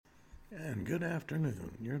And good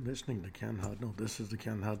afternoon. You're listening to Ken Hudnall. This is the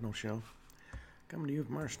Ken Hudnall Show. Coming to you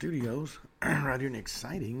from our studios right here in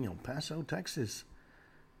exciting El Paso, Texas.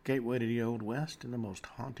 Gateway to the Old West and the most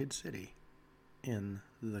haunted city in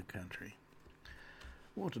the country.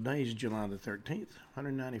 Well, today is July the 13th,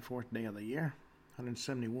 194th day of the year.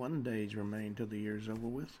 171 days remain till the year's over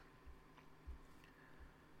with.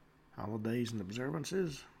 Holidays and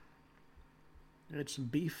observances. It's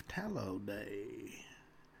Beef Tallow Day.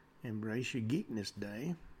 Embrace Your Geekness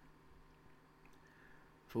Day,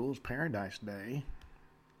 Fool's Paradise Day,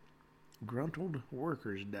 Gruntled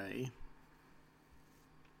Workers Day,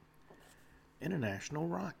 International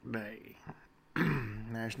Rock Day,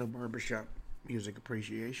 National Barbershop Music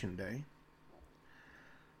Appreciation Day,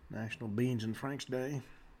 National Beans and Franks Day,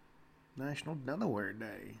 National Delaware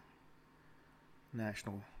Day,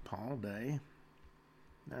 National Paul Day,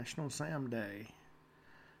 National Sam Day,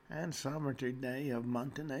 and Sovereignty Day of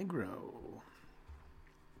Montenegro.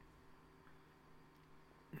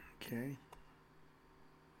 Okay.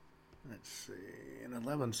 Let's see. In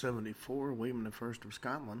 1174, William I of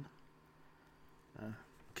Scotland, a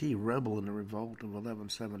key rebel in the revolt of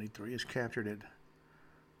 1173, is captured at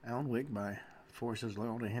Alnwick by forces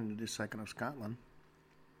loyal to Henry II of Scotland.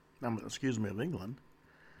 Of England.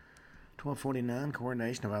 1249,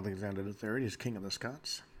 coronation of Alexander III as King of the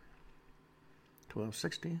Scots.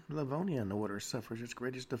 1260, Livonian Order suffers its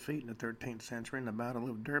greatest defeat in the 13th century in the Battle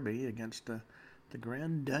of Derby against the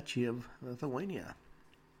Grand Duchy of Lithuania.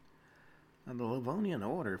 Now, the Livonian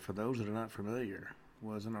Order, for those that are not familiar,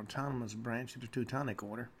 was an autonomous branch of the Teutonic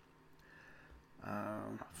Order,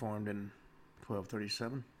 formed in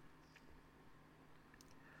 1237.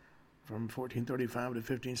 From 1435 to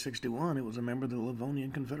 1561, it was a member of the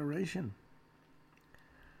Livonian Confederation.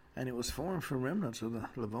 And it was formed from remnants of the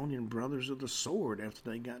Livonian Brothers of the Sword after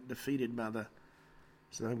they got defeated by the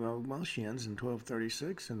Zaglobaltians in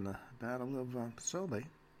 1236 in the Battle of Solbay.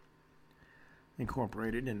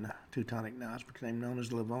 Incorporated in the Teutonic Knights, became known as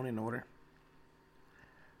the Livonian Order.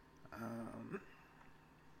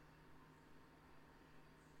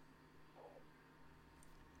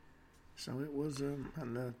 So it was,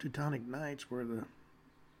 and the Teutonic Knights were the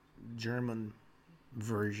German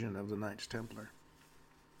version of the Knights Templar.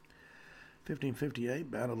 1558,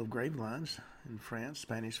 Battle of Gravelines in France.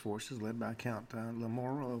 Spanish forces led by Count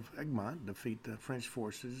Lamora of Egmont defeat the French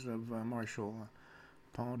forces of Marshal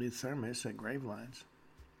Paul de Thermis at Gravelines.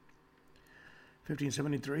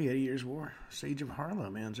 1573, 80 Years' War. Siege of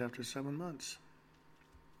Harlem ends after 7 months.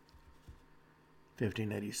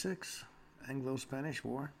 1586, Anglo-Spanish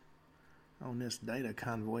War. On this date, a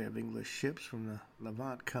convoy of English ships from the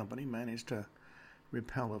Levant Company managed to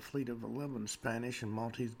repel a fleet of 11 Spanish and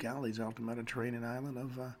Maltese galleys off the Mediterranean island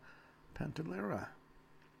of Pantelera.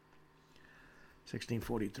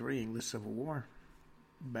 1643, English Civil War.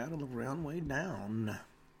 Battle of Roundway Down.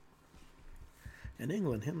 In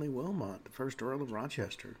England, Henry Wilmot, the first Earl of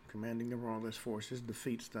Rochester, commanding the Royalist forces,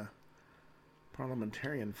 defeats the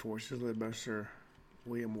Parliamentarian forces led by Sir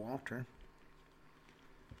William Walter.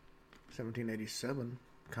 1787,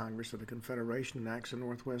 Congress of the Confederation enacts a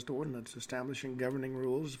Northwest Ordinance establishing governing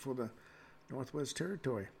rules for the Northwest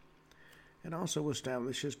Territory. It also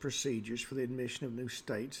establishes procedures for the admission of new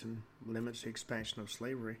states and limits the expansion of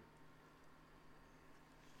slavery.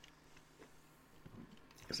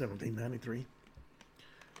 1793,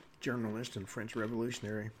 journalist and French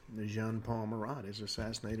revolutionary Jean-Paul Marat is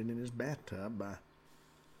assassinated in his bathtub by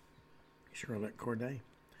Charlotte Corday,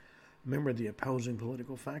 a member of the opposing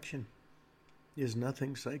political faction. Is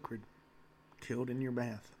nothing sacred. Killed in your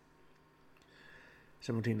bath.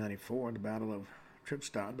 1794, the Battle of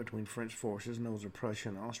Tripstadt between French forces and those of Prussia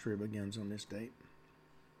and Austria begins on this date.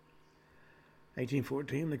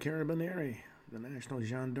 1814, the Carabinieri, the National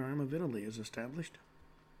Gendarme of Italy, is established.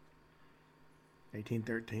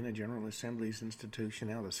 1813, a General Assembly's institution,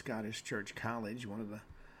 now the Scottish Church College, one of the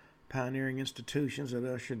pioneering institutions that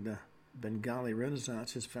ushered the Bengali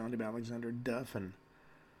Renaissance, is founded by Alexander Duff and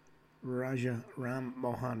Raja Ram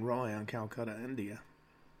Mohan Roy in Calcutta, India.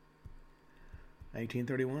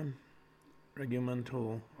 1831,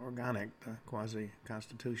 Regimental Organic, the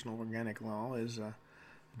quasi-constitutional organic law, is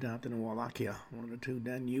adopted in Wallachia, one of the two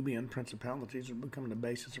Danubian principalities that become the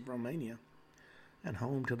basis of Romania, and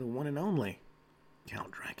home to the one and only Count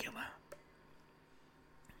Dracula.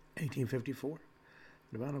 1854,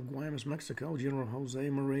 the Battle of Guaymas, Mexico, General Jose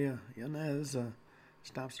Maria Yanez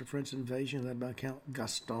stops the French invasion led by Count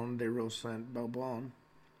Gaston de Rosa and Bourbon.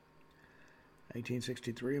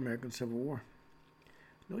 1863, American Civil War.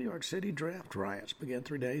 New York City draft riots began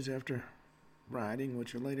 3 days after rioting,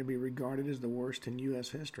 which would later be regarded as the worst in U.S.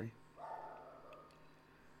 history.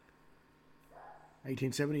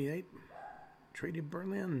 1878, Treaty of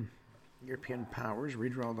Berlin. European powers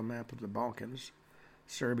redraw the map of the Balkans.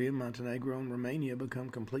 Serbia, Montenegro, and Romania become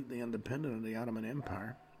completely independent of the Ottoman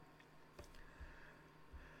Empire.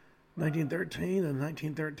 1913, the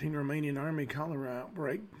 1913 Romanian Army cholera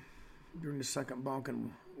outbreak during the Second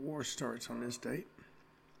Balkan War starts on this date.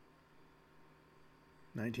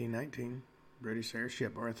 1919, British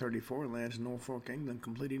airship R-34 lands in Norfolk, England,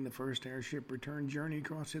 completing the first airship return journey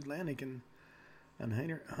across the Atlantic in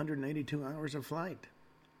 182 hours of flight.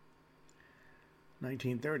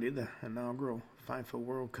 1930, the inaugural FIFA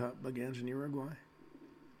World Cup begins in Uruguay.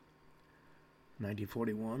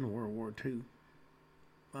 1941, World War II.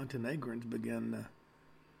 Montenegrins began the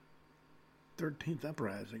 13th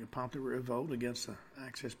uprising, a popular revolt against the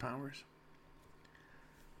Axis powers.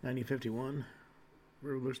 1951,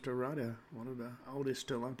 Rullestorada, one of the oldest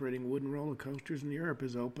still operating wooden roller coasters in Europe,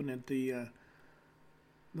 is open at the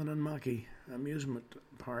Linnanmäki amusement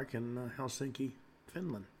park in Helsinki,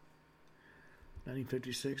 Finland.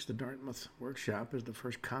 1956, the Dartmouth Workshop is the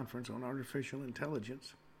first conference on artificial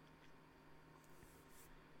intelligence.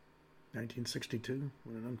 1962,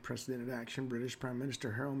 with an unprecedented action, British Prime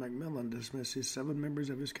Minister Harold Macmillan dismisses 7 members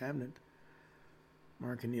of his cabinet,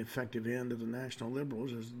 marking the effective end of the National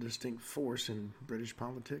Liberals as a distinct force in British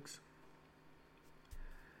politics.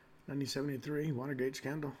 1973, Watergate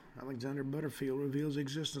scandal. Alexander Butterfield reveals the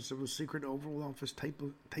existence of a secret Oval Office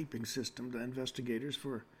taping system to investigators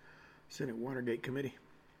for Senate Watergate Committee.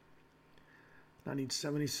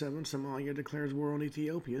 1977, Somalia declares war on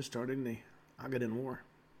Ethiopia, starting the Ogaden War.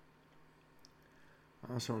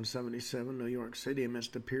 Also in 77, New York City,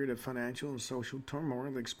 amidst a period of financial and social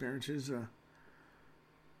turmoil, experiences an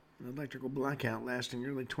electrical blackout lasting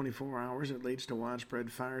nearly 24 hours that leads to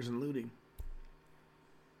widespread fires and looting.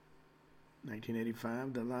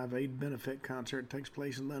 1985, the Live Aid benefit concert takes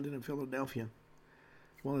place in London and Philadelphia,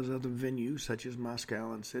 as well as other venues such as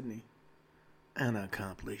Moscow and Sydney, and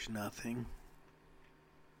accomplished nothing.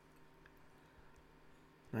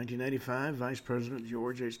 1985, Vice President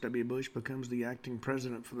George H.W. Bush becomes the acting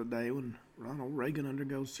president for the day when Ronald Reagan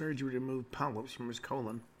undergoes surgery to remove polyps from his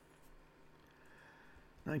colon.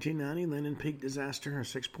 1990, Lenin Peak disaster. A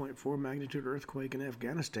 6.4 magnitude earthquake in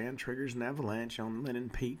Afghanistan triggers an avalanche on Lenin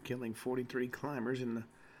Peak, killing 43 climbers in the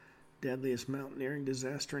deadliest mountaineering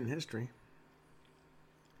disaster in history.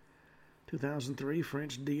 2003,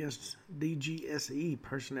 French DGSE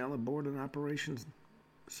personnel aboard an Operation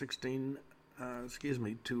 16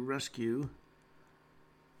 to rescue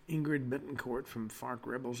Ingrid Betancourt from FARC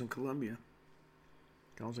rebels in Colombia,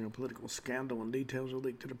 causing a political scandal when details are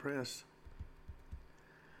leaked to the press.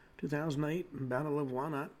 2008, Battle of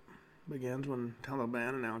Wanat begins when Taliban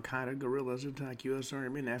and Al-Qaeda guerrillas attack U.S.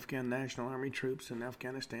 Army and Afghan National Army troops in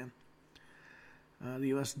Afghanistan. The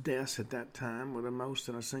U.S. deaths at that time were the most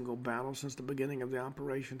in a single battle since the beginning of the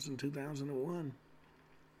operations in 2001.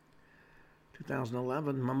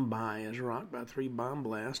 2011, Mumbai is rocked by 3 bomb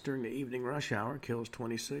blasts during the evening rush hour, kills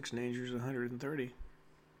 26 and injures 130.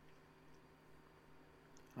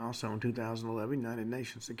 Also in 2011, United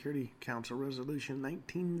Nations Security Council Resolution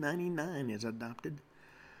 1999 is adopted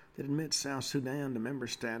that admits South Sudan to member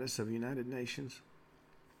status of United Nations.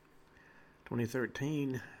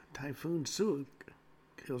 2013, Typhoon Suik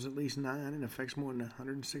kills at least 9 and affects more than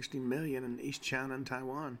 160 million in East China and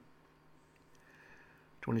Taiwan.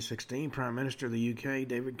 2016, Prime Minister of the UK,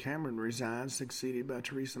 David Cameron, resigns, succeeded by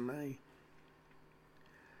Theresa May.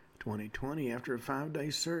 2020, after a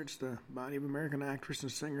 5-day search, the body of American actress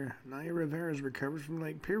and singer Naya Rivera is recovered from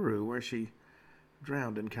Lake Piru, where she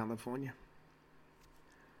drowned in California.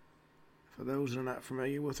 For those that are not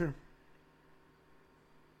familiar with her,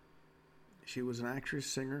 she was an actress,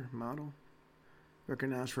 singer, model,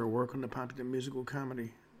 recognized for her work on the popular musical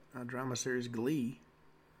comedy drama series Glee,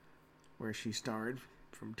 where she starred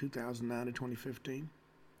from 2009 to 2015.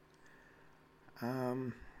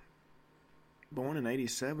 Born in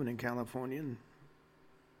 87 in California and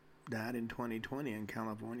died in 2020 in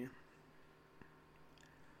California.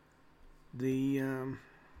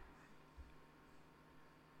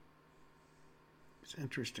 It's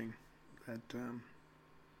interesting that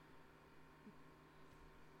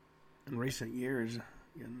in recent years,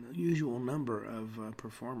 an unusual number of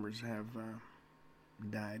performers have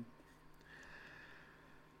died.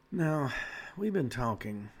 Now, we've been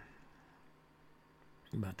talking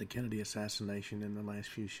about the Kennedy assassination in the last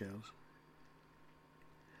few shows.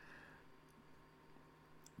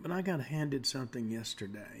 But I got handed something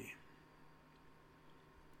yesterday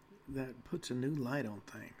that puts a new light on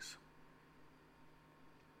things.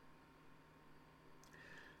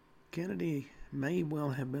 Kennedy may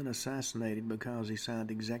well have been assassinated because he signed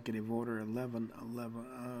Executive Order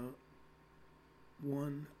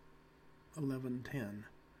 11110.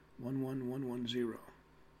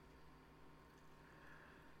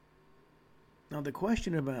 Now, the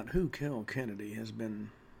question about who killed Kennedy has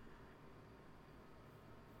been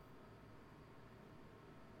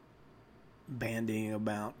bandying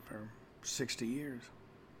about for 60 years.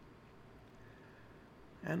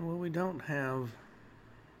 And while we don't have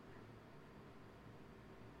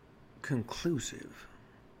conclusive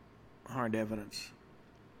hard evidence,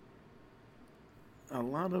 a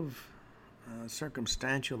lot of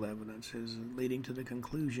circumstantial evidence is leading to the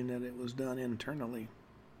conclusion that it was done internally.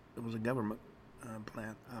 It was a government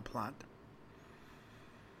plot.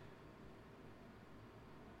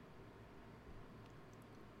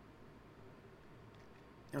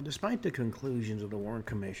 Now, despite the conclusions of the Warren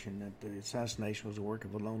Commission that the assassination was the work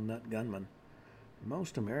of a lone nut gunman,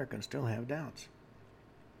 most Americans still have doubts.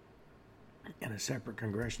 And a separate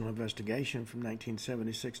congressional investigation from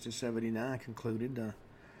 1976 to 79 concluded,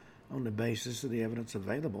 on the basis of the evidence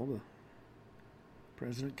available, that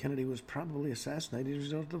President Kennedy was probably assassinated as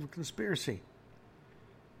a result of a conspiracy.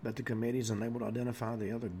 But the committee is unable to identify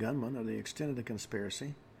the other gunman or the extent of the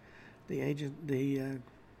conspiracy. The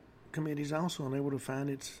committee is also unable to find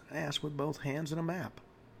its ass with both hands and a map.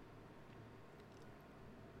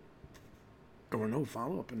 There were no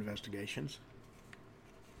follow-up investigations.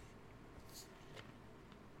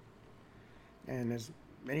 And as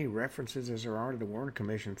many references as there are to the Warren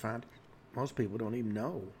Commission find, most people don't even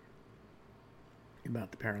know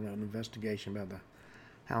about the parallel investigation by the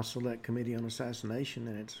House Select Committee on Assassination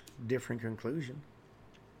and its differing conclusion.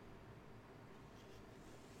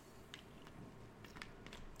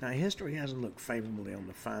 Now, history hasn't looked favorably on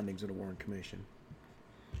the findings of the Warren Commission.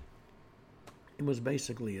 It was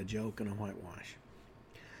basically a joke and a whitewash.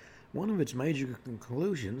 One of its major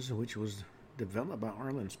conclusions, which was developed by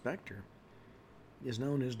Arlen Specter, is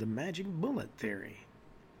known as the magic bullet theory.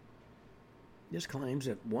 This claims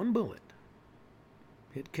that one bullet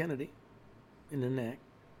hit Kennedy in the neck,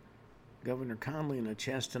 Governor Connally in the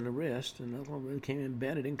chest and the wrist, and another one became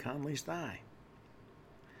embedded in Connally's thigh.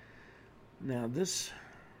 Now, this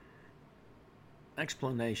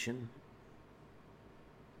explanation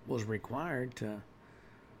was required to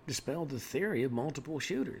dispel the theory of multiple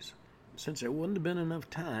shooters, since there wouldn't have been enough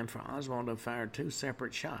time for Oswald to fire two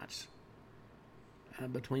separate shots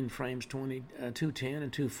between frames 210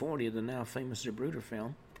 and 240 of the now famous Zapruder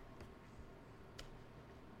film.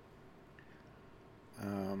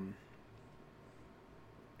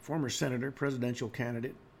 Former senator, presidential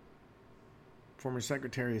candidate, former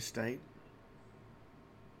Secretary of State,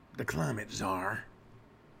 the climate czar,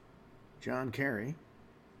 John Kerry,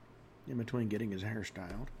 in between getting his hair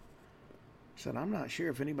styled, said, "I'm not sure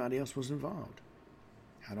if anybody else was involved.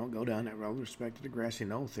 I don't go down that road with respect to the grassy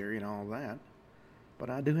knoll theory and all that, but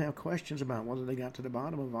I do have questions about whether they got to the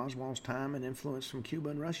bottom of Oswald's time and influence from Cuba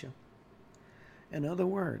and Russia." In other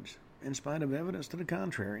words, in spite of evidence to the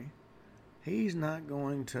contrary, he's not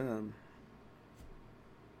going to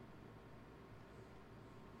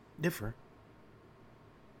differ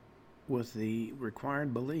with the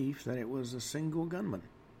required belief that it was a single gunman.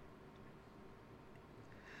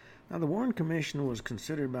 Now, the Warren Commission was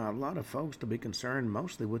considered by a lot of folks to be concerned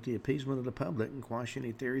mostly with the appeasement of the public and quash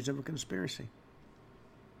any theories of a conspiracy.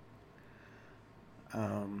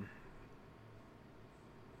 A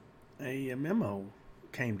memo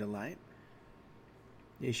came to light,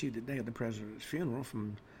 issued the day of the president's funeral,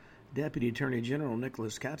 from Deputy Attorney General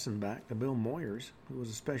Nicholas Katzenbach to Bill Moyers, who was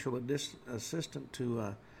a special assistant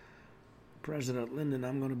to President Lyndon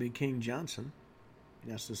 "I'm going to be King" Johnson.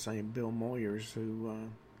 That's the same Bill Moyers who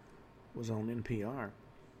was on NPR.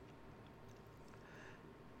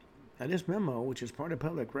 Now, this memo, which is part of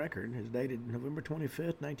public record, is dated November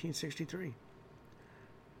 25th, 1963.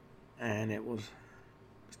 And it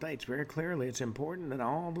states very clearly it's important that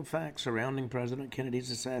all the facts surrounding President Kennedy's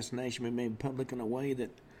assassination be made public in a way that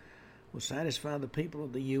will satisfy the people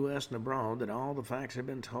of the U.S. and abroad that all the facts have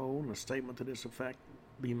been told, and a statement to this effect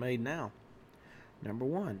be made now. Number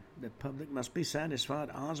one, the public must be satisfied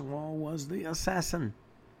Oswald was the assassin,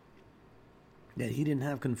 that he didn't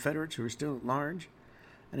have Confederates who were still at large,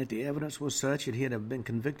 and that the evidence was such that he had been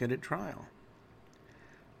convicted at trial.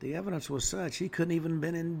 The evidence was such he couldn't even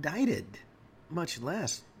been indicted, much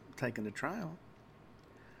less taken to trial.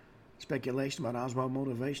 Speculation about Oswald's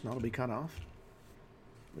motivation ought to be cut off.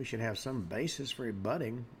 We should have some basis for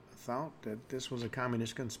rebutting a thought that this was a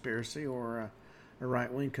communist conspiracy or a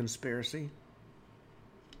right-wing conspiracy.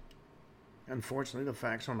 Unfortunately, the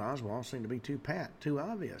facts on Oswald seem to be too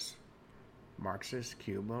obvious. Marxist,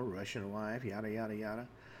 Cuba, Russian wife, yada, yada, yada.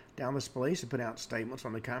 Dallas police had put out statements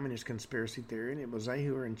on the communist conspiracy theory, and it was they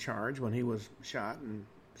who were in charge when he was shot and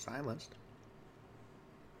silenced.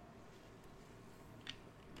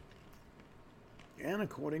 And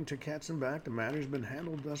according to Katzenbach, the matter has been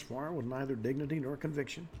handled thus far with neither dignity nor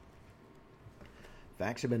conviction.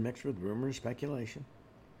 Facts have been mixed with rumor and speculation.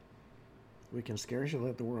 We can scarcely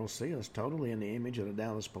let the world see us totally in the image of the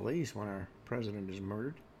Dallas police when our president is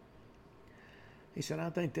murdered. He said, I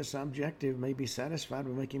think this objective may be satisfied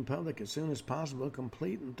by making public as soon as possible a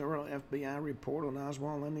complete and thorough FBI report on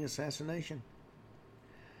Oswald and the assassination.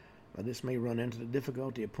 But this may run into the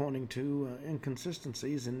difficulty of pointing to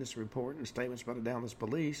inconsistencies in this report and statements by the Dallas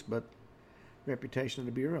police, but the reputation of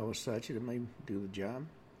the Bureau is such that it may do the job.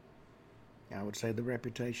 I would say the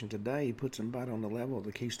reputation today puts them about on the level of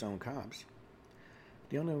the Keystone Cops.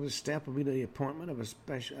 The only other step will be the appointment of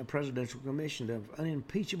a presidential commission of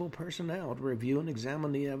unimpeachable personnel to review and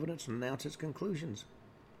examine the evidence and announce its conclusions.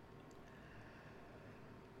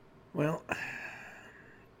 Well,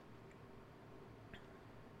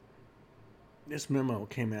 this memo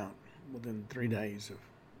came out within 3 days of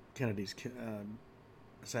Kennedy's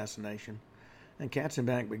assassination, and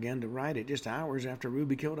Katzenbach began to write it just hours after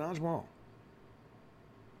Ruby killed Oswald.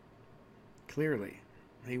 Clearly,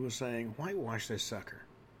 he was saying, whitewash this sucker.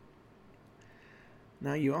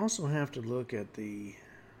 Now, you also have to look at the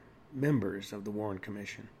members of the Warren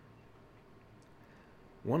Commission.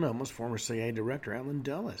 One of them was former CIA Director Allen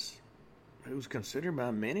Dulles, who was considered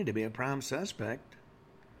by many to be a prime suspect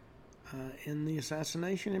in the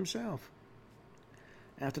assassination himself.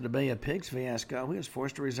 After the Bay of Pigs fiasco, he was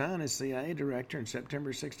forced to resign as CIA Director in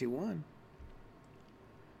September '61.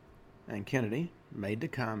 And Kennedy made the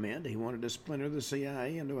comment he wanted to splinter the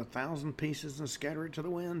CIA into 1,000 pieces and scatter it to the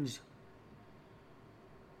winds.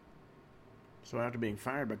 So after being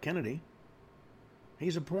fired by Kennedy,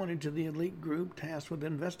 he's appointed to the elite group tasked with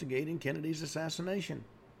investigating Kennedy's assassination.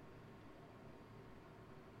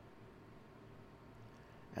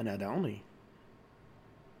 And not only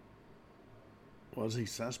was he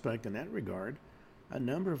suspect in that regard, a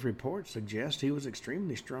number of reports suggest he was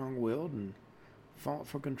extremely strong-willed and fought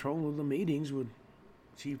for control of the meetings with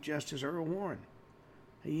Chief Justice Earl Warren.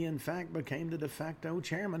 He, in fact, became the de facto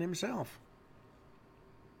chairman himself.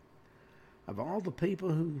 Of all the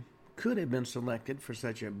people who could have been selected for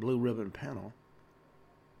such a blue ribbon panel,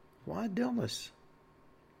 why Dulles?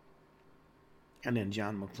 And then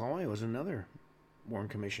John McCloy was another Warren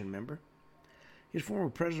Commission member. He was former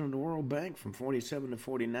president of the World Bank from 47 to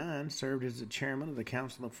 49, served as the chairman of the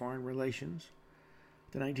Council of Foreign Relations.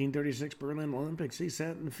 The 1936 Berlin Olympics, he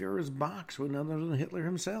sat in Fuhrer's box with none other than Hitler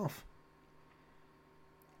himself.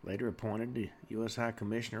 Later appointed the U.S. High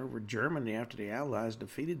Commissioner over Germany after the Allies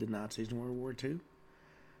defeated the Nazis in World War II.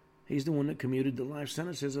 He's the one that commuted the life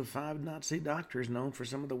sentences of 5 Nazi doctors known for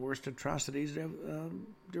some of the worst atrocities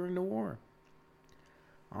during the war.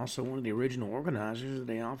 Also one of the original organizers of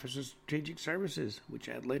the Office of Strategic Services, which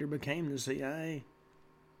later became the CIA.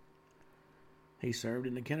 He served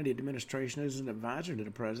in the Kennedy administration as an advisor to the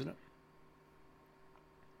president.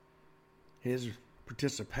 His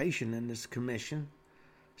participation in this commission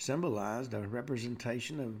symbolized a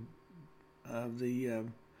representation of the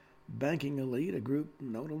banking elite, a group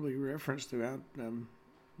notably referenced throughout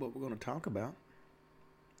what we're going to talk about.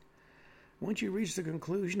 Once you reach the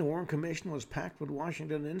conclusion the Warren Commission was packed with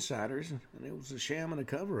Washington insiders and it was a sham and a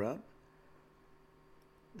cover-up,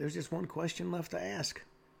 there's just one question left to ask.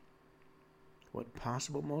 What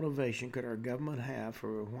possible motivation could our government have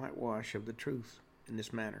for a whitewash of the truth in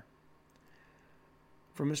this manner?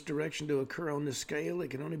 For misdirection to occur on this scale, it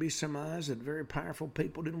can only be surmised that very powerful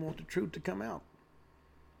people didn't want the truth to come out.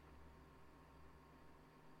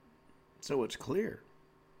 So it's clear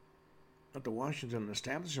that the Washington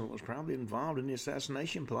establishment was probably involved in the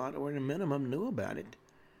assassination plot, or at a minimum knew about it.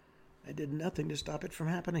 They did nothing to stop it from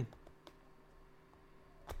happening.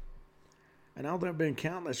 And although there have been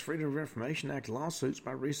countless Freedom of Information Act lawsuits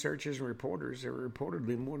by researchers and reporters, there were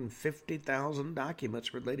reportedly more than 50,000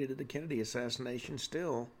 documents related to the Kennedy assassination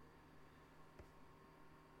still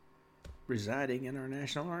residing in our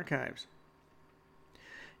national archives.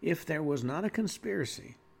 If there was not a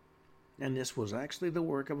conspiracy, and this was actually the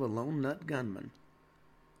work of a lone nut gunman,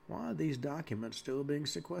 why are these documents still being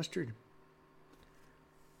sequestered?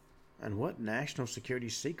 And what national security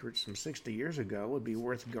secrets from 60 years ago would be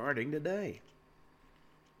worth guarding today?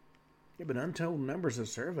 There have been untold numbers of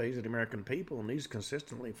surveys of the American people, and these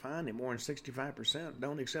consistently find that more than 65%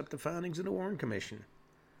 don't accept the findings of the Warren Commission.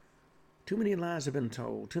 Too many lies have been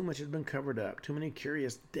told, too much has been covered up, too many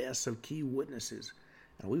curious deaths of key witnesses,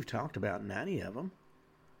 and we've talked about 90 of them.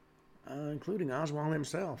 including Oswald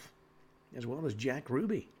himself, as well as Jack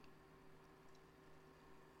Ruby.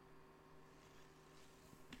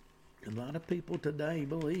 A lot of people today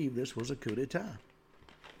believe this was a coup d'etat.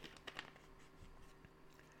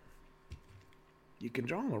 You can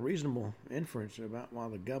draw a reasonable inference about why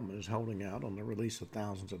the government is holding out on the release of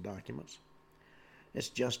thousands of documents. It's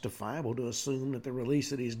justifiable to assume that the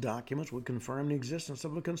release of these documents would confirm the existence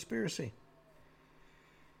of a conspiracy.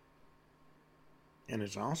 And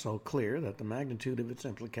it's also clear that the magnitude of its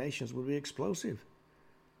implications would be explosive.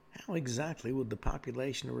 How exactly would the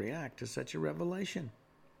population react to such a revelation?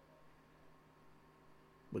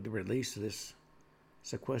 Would the release of this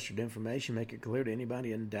sequestered information make it clear to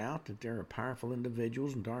anybody in doubt that there are powerful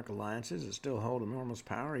individuals and dark alliances that still hold enormous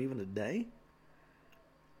power even today?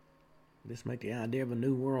 Would this make the idea of a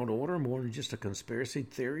new world order more than just a conspiracy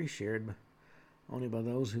theory shared only by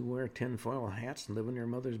those who wear tinfoil hats and live in their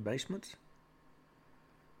mother's basements?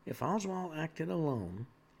 If Oswald acted alone,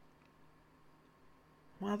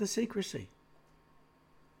 why the secrecy?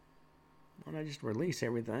 Why not just release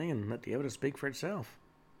everything and let the evidence speak for itself?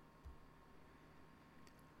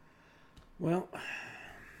 Well,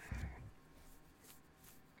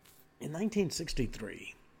 in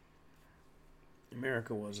 1963,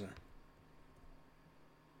 America was a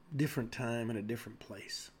different time and a different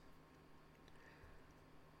place.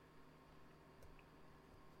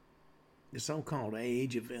 The so-called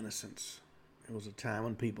Age of Innocence. It was a time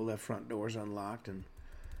when people left front doors unlocked and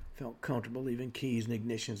felt comfortable leaving keys and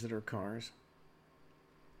ignitions of their cars.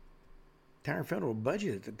 The entire federal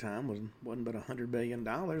budget at the time wasn't but $100 billion,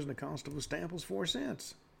 and the cost of a stamp was 4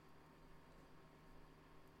 cents.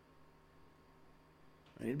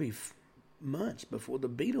 And it'd be months before the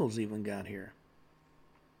Beatles even got here.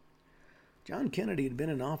 John Kennedy had been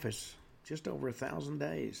in office just over 1,000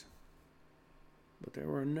 days. But there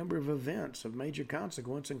were a number of events of major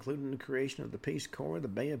consequence, including the creation of the Peace Corps, the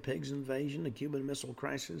Bay of Pigs invasion, the Cuban Missile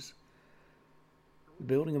Crisis, the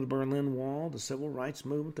building of the Berlin Wall, the Civil Rights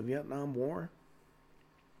Movement, the Vietnam War,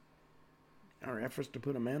 our efforts to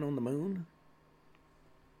put a man on the moon.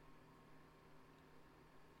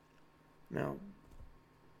 Now,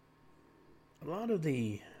 a lot of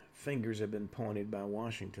the fingers have been pointed by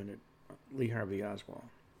Washington at Lee Harvey Oswald.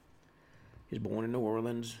 He was born in New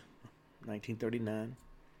Orleans, 1939.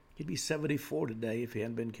 He'd be 74 today if he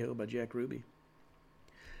hadn't been killed by Jack Ruby.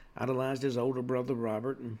 Idolized his older brother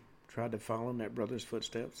Robert and tried to follow in that brother's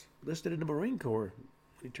footsteps. Listed in the Marine Corps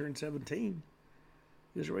when he turned 17.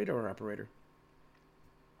 He was a radar operator.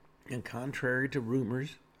 And contrary to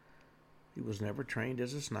rumors, he was never trained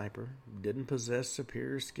as a sniper, didn't possess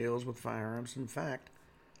superior skills with firearms. In fact,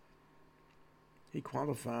 he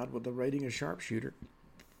qualified with the rating of sharpshooter,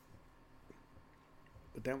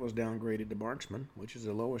 but that was downgraded to marksman, which is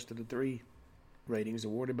the lowest of the 3 ratings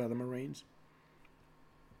awarded by the Marines.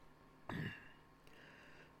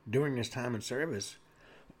 During his time in service,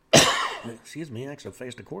 he actually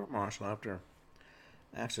faced a court-martial after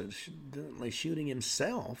accidentally shooting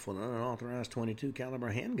himself with an unauthorized .22 caliber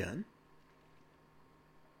handgun.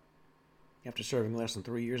 After serving less than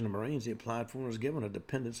 3 years in the Marines, he applied for and was given a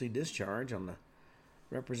dependency discharge on the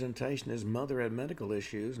representation his mother had medical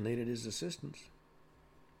issues and needed his assistance.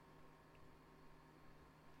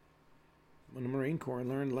 When the Marine Corps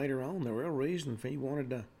learned later on the real reason he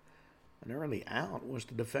wanted an early out was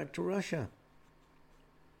to defect to Russia.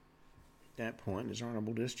 At that point, his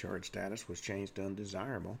honorable discharge status was changed to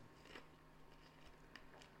undesirable.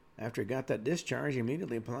 After he got that discharge, he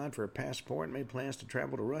immediately applied for a passport and made plans to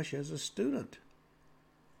travel to Russia as a student.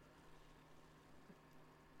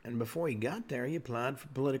 And before he got there, he applied for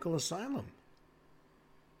political asylum.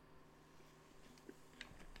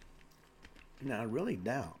 Now, I really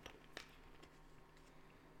doubt,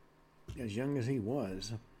 as young as he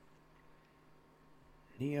was,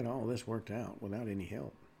 he had all this worked out without any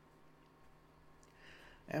help.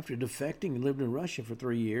 After defecting, he lived in Russia for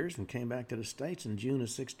 3 years and came back to the States in June of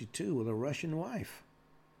 '62 with a Russian wife.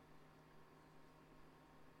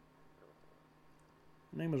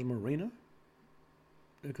 Her name was Marina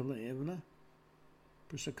Nikolaevna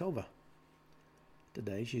Prusakova.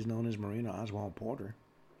 Today, she's known as Marina Oswald Porter.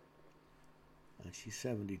 And she's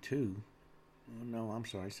 72. No, I'm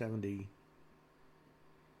sorry, 70.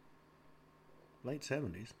 Late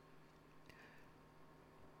 70s.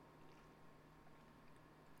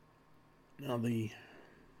 Now, the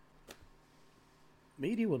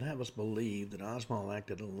media would have us believe that Oswald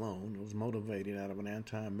acted alone and was motivated out of an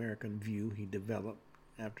anti-American view he developed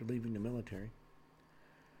after leaving the military.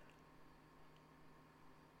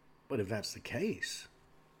 But if that's the case,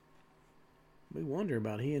 we wonder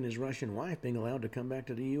about he and his Russian wife being allowed to come back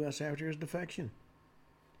to the U.S. after his defection.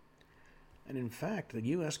 And in fact, the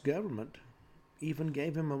U.S. government even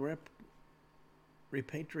gave him a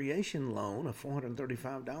repatriation loan of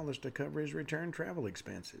 $435 to cover his return travel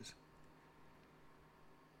expenses.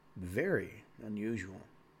 Very unusual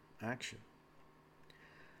action.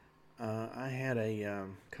 I had a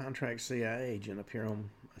contract CIA agent appear on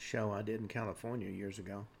a show I did in California years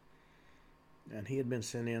ago, and he had been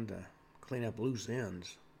sent in to clean up loose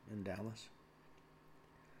ends in Dallas.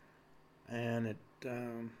 And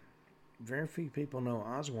very few people know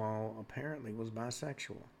Oswald apparently was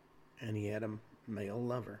bisexual, and he had a male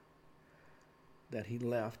lover that he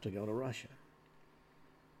left to go to Russia.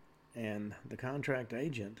 And the contract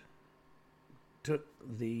agent took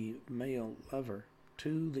the male lover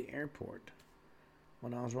to the airport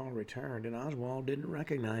when Oswald returned, and Oswald didn't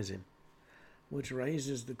recognize him, which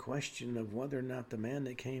raises the question of whether or not the man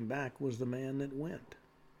that came back was the man that went.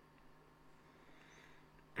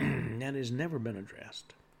 That has never been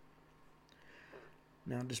addressed.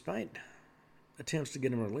 Now, despite attempts to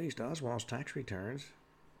get him released, Oswald's tax returns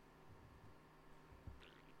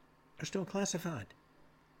are still classified,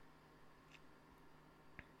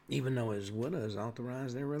 even though his widow has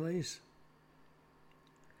authorized their release.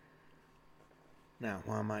 Now,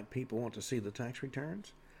 why might people want to see the tax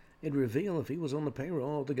returns? It'd reveal if he was on the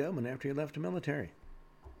payroll of the government after he left the military.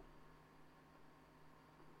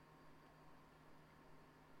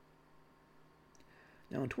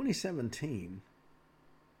 Now, in 2017,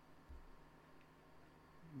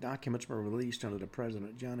 documents were released under the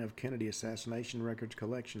President John F. Kennedy Assassination Records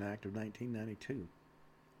Collection Act of 1992.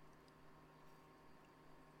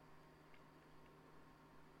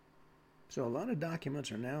 So a lot of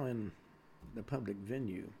documents are now in the public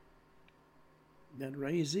venue that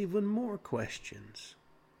raise even more questions.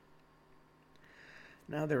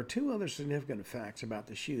 Now, there are two other significant facts about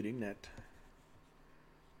the shooting that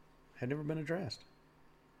had never been addressed.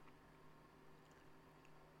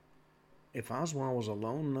 If Oswald was a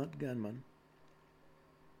lone nut gunman,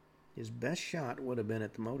 his best shot would have been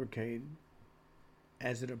at the motorcade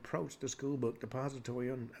as it approached the school book depository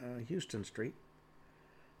on Houston Street,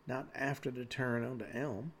 not after the turn onto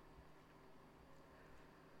Elm.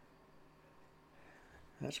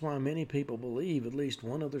 That's why many people believe at least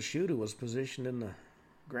one other shooter was positioned in the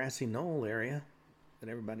grassy knoll area that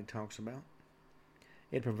everybody talks about.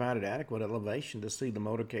 It provided adequate elevation to see the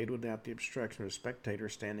motorcade without the obstruction of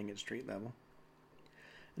spectators standing at street level.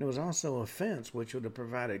 And it was also a fence which would have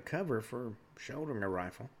provided cover for shouldering a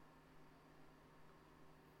rifle.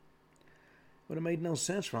 It would have made no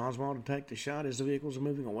sense for Oswald to take the shot as the vehicles were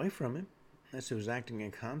moving away from him, unless he was acting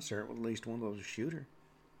in concert with at least one of those shooters.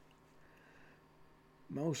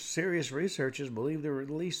 Most serious researchers believe there were at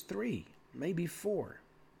least 3, maybe 4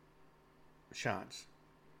 shots.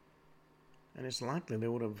 And it's likely they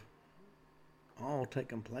would have all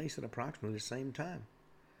taken place at approximately the same time,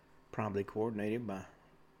 probably coordinated by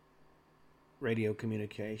radio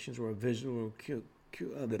communications or a visual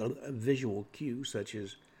cue, such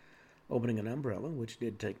as opening an umbrella, which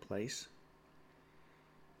did take place.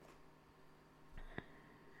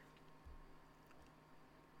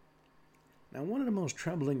 Now, one of the most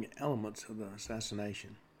troubling elements of the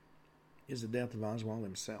assassination is the death of Oswald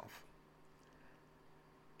himself,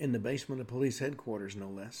 in the basement of police headquarters, no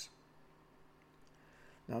less.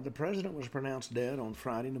 Now, the president was pronounced dead on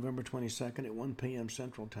Friday, November 22nd at 1 p.m.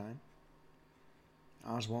 Central Time.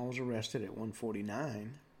 Oswald was arrested at 1:49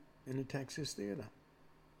 in the Texas Theater.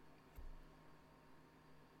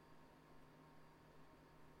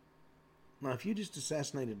 Now, if you just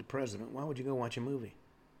assassinated the president, why would you go watch a movie?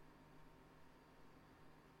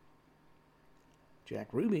 Jack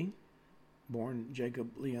Ruby, born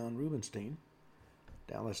Jacob Leon Rubenstein,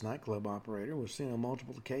 Dallas nightclub operator, was seen on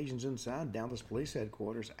multiple occasions inside Dallas police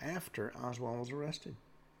headquarters after Oswald was arrested.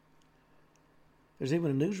 There's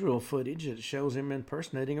even a newsreel footage that shows him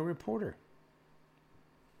impersonating a reporter.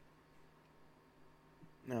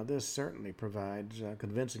 Now, this certainly provides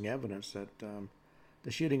convincing evidence that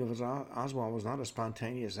the shooting of Oswald was not a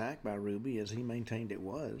spontaneous act by Ruby, as he maintained it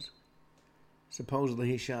was. Supposedly,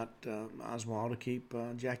 he shot Oswald to keep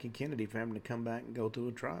Jackie Kennedy from having to come back and go through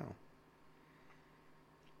a trial.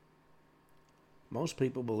 Most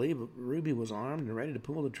people believe Ruby was armed and ready to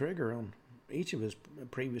pull the trigger on each of his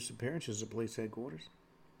previous appearances at police headquarters.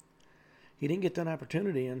 He didn't get that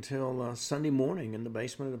opportunity until Sunday morning in the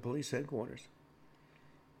basement of the police headquarters.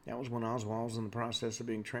 That was when Oswald was in the process of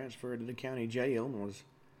being transferred to the county jail and was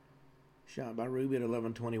shot by Ruby at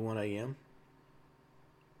 11:21 a.m.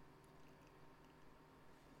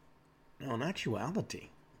 Now, in actuality,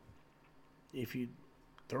 if you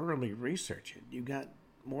thoroughly research it, you got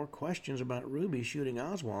more questions about Ruby shooting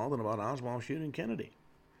Oswald than about Oswald shooting Kennedy.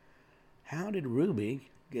 How did Ruby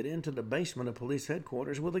get into the basement of police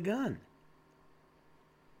headquarters with a gun?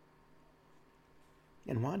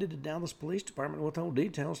 And why did the Dallas Police Department withhold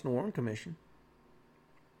details from the Warren Commission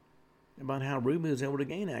about how Ruby was able to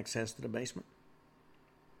gain access to the basement?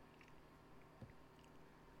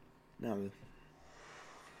 Now,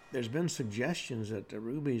 there's been suggestions that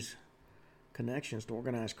Ruby's connections to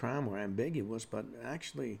organized crime were ambiguous, but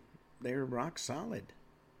actually they're rock solid.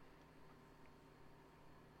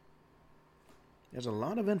 There's a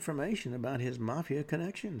lot of information about his mafia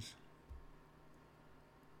connections.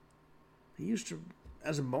 He used to,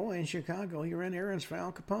 as a boy in Chicago, he ran errands for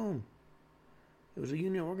Al Capone. He was a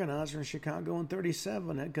union organizer in Chicago in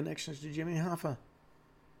 1937, had connections to Jimmy Hoffa.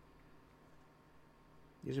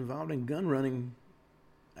 He was involved in gun running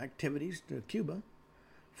activities to Cuba.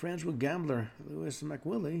 Friends with gambler Louis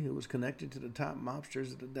McWillie, who was connected to the top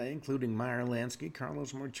mobsters of the day, including Meyer Lansky,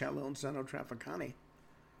 Carlos Marcello, and Sano Trafficani.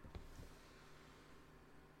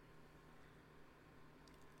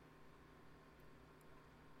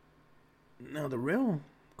 Now, the real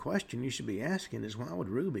question you should be asking is, why would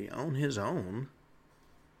Ruby, on his own,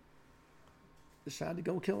 decide to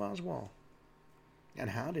go kill Oswald? And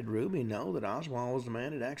how did Ruby know that Oswald was the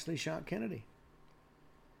man that actually shot Kennedy?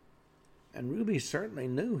 And Ruby certainly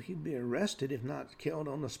knew he'd be arrested, if not killed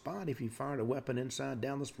on the spot, if he fired a weapon inside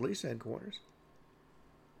Dallas Police Headquarters.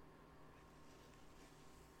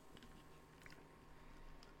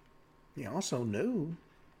 He also knew,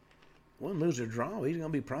 win, lose, or draw, he's going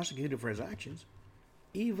to be prosecuted for his actions,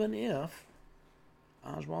 even if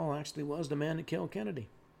Oswald actually was the man that killed Kennedy.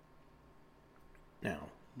 Now,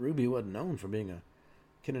 Ruby wasn't known for being a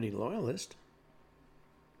Kennedy loyalist.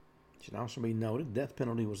 It should also be noted, the death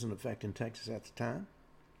penalty was in effect in Texas at the time.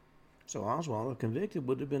 So Oswald, if convicted,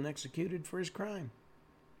 would have been executed for his crime.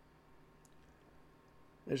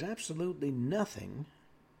 There's absolutely nothing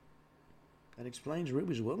that explains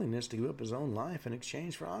Ruby's willingness to give up his own life in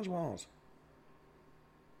exchange for Oswald's.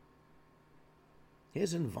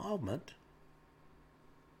 His involvement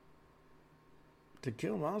to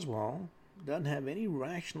kill Oswald doesn't have any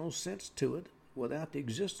rational sense to it without the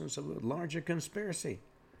existence of a larger conspiracy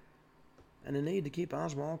and the need to keep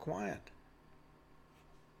Oswald quiet.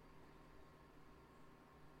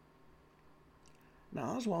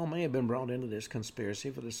 Now, Oswald may have been brought into this conspiracy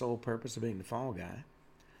for the sole purpose of being the fall guy.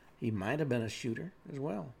 He might have been a shooter as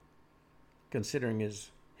well, considering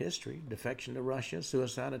his history, defection to Russia,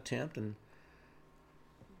 suicide attempt, and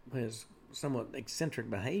his somewhat eccentric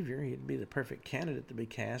behavior. He'd be the perfect candidate to be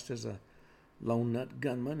cast as a lone nut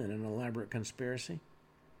gunman in an elaborate conspiracy.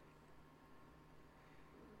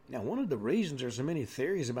 Now, one of the reasons there's so many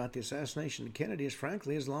theories about the assassination of Kennedy is,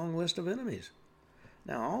 frankly, his long list of enemies.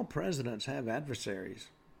 Now, all presidents have adversaries,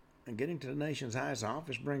 and getting to the nation's highest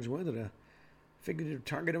office brings with it a figurative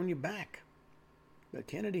target on your back. But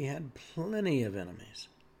Kennedy had plenty of enemies.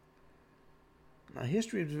 Now,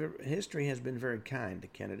 history has been very kind to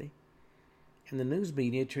Kennedy, and the news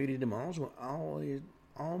media treated him almost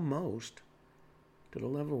to the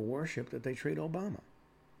level of worship that they treat Obama.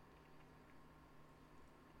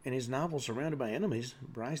 In his novel, Surrounded by Enemies,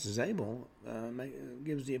 Bryce Zabel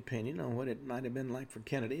gives the opinion on what it might have been like for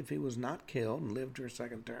Kennedy if he was not killed and lived to a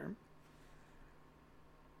second term.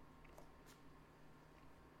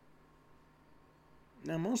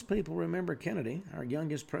 Now, most people remember Kennedy, our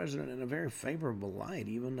youngest president, in a very favorable light,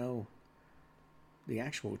 even though the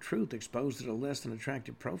actual truth exposed it a less than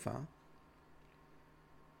attractive profile.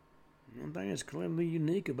 One thing that's clearly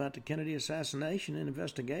unique about the Kennedy assassination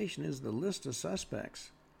investigation is the list of suspects.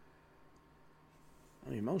 I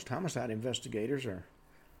mean, most homicide investigators are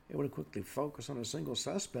able to quickly focus on a single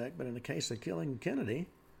suspect, but in the case of killing Kennedy,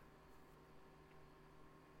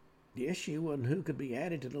 the issue wasn't who could be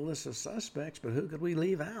added to the list of suspects, but who could we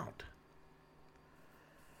leave out?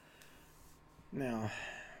 Now,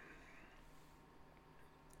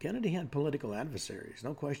 Kennedy had political adversaries,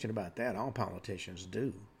 no question about that. All politicians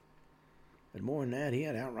do. But more than that, he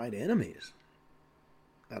had outright enemies,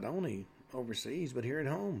 not only overseas, but here at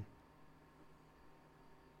home.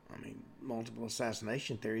 I mean, multiple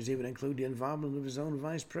assassination theories even include the involvement of his own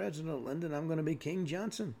vice president, Lyndon "I'm going to be King"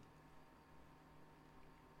 Johnson.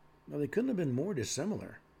 Now, they couldn't have been more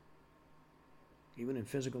dissimilar, even in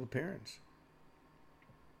physical appearance.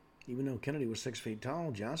 Even though Kennedy was 6 feet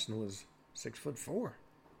tall, Johnson was 6'4".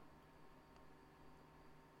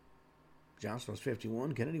 Johnson was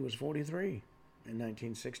 51, Kennedy was 43 in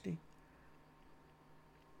 1960.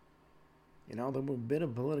 And although there were a bit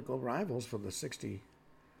of political rivals for the 60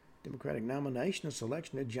 Democratic nomination, the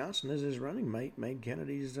selection of Johnson as his running mate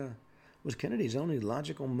was Kennedy's only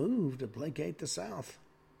logical move to placate the South.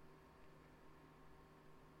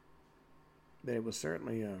 But it was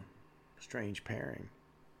certainly a strange pairing.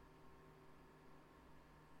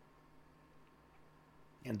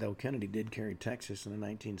 And though Kennedy did carry Texas in the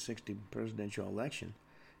 1960 presidential election,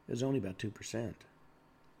 it was only about 2%.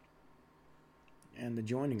 And the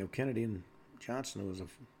joining of Kennedy and Johnson was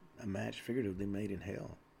a match figuratively made in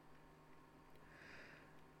hell.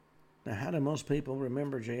 Now, how do most people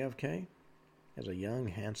remember JFK? As a young,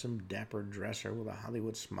 handsome, dapper dresser with a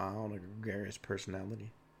Hollywood smile and a gregarious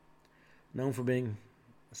personality. Known for being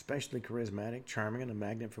especially charismatic, charming, and a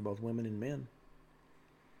magnet for both women and men.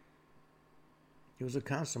 He was a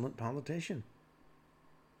consummate politician.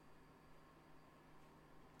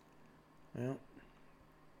 Well,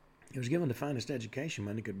 he was given the finest education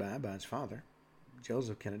money could buy by his father,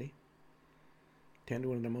 Joseph Kennedy. Attended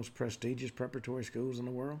one of the most prestigious preparatory schools in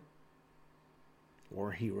the world.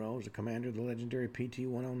 War hero as a commander of the legendary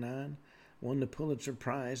PT-109. Won the Pulitzer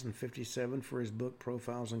Prize in '57 for his book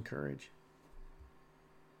Profiles in Courage.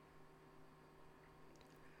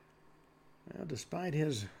 Well, despite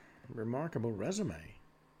his remarkable resume,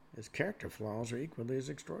 his character flaws are equally as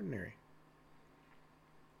extraordinary.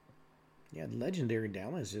 He had legendary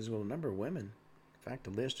dalliances with a number of women. In fact,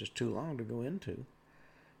 the list is too long to go into.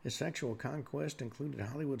 His sexual conquest included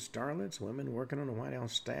Hollywood starlets, women working on the White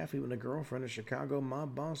House staff, even a girlfriend of Chicago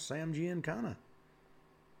mob boss Sam Giancana.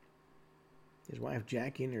 His wife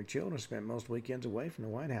Jackie and their children spent most weekends away from the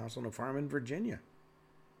White House on a farm in Virginia.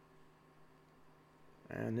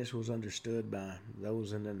 And this was understood by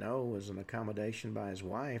those in the know as an accommodation by his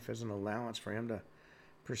wife as an allowance for him to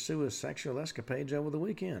pursue his sexual escapades over the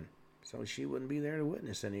weekend, so she wouldn't be there to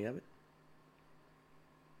witness any of it.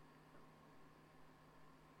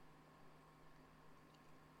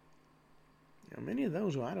 Many of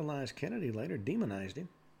those who idolized Kennedy later demonized him.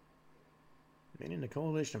 Many in the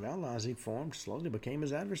coalition of outlaws he formed slowly became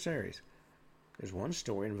his adversaries. There's one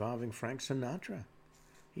story involving Frank Sinatra.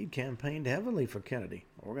 He'd campaigned heavily for Kennedy,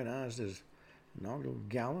 organized his inaugural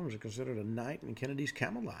gala, and was considered a knight in Kennedy's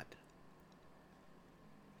Camelot.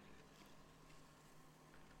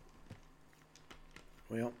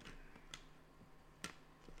 Well,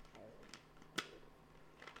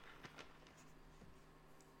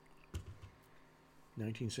 in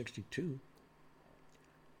 1962,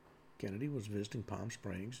 Kennedy was visiting Palm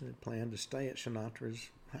Springs and had planned to stay at Sinatra's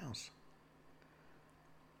house.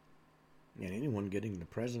 And anyone getting the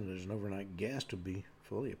president as an overnight guest would be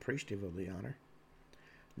fully appreciative of the honor.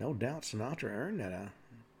 No doubt Sinatra earned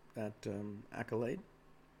that accolade.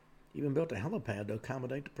 Even built a helipad to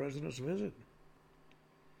accommodate the president's visit.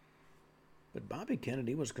 But Bobby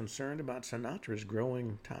Kennedy was concerned about Sinatra's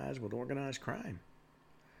growing ties with organized crime.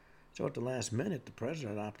 So at the last minute, the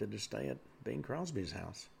president opted to stay at Bing Crosby's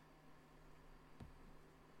house.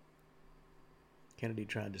 Kennedy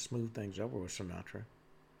tried to smooth things over with Sinatra,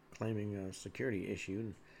 claiming a security issue,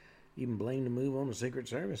 and even blamed the move on the Secret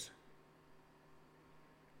Service.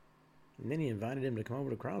 And then he invited him to come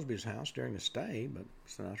over to Crosby's house during the stay, but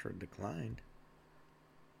Sinatra declined.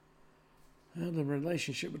 Well, the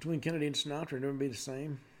relationship between Kennedy and Sinatra would never be the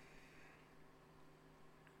same.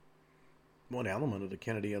 One element of the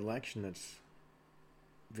Kennedy election that's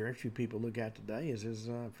very few people look at today is his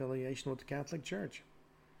affiliation with the Catholic Church.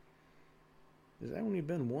 There's only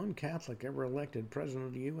been one Catholic ever elected president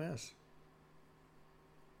of the U.S.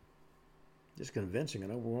 Just convincing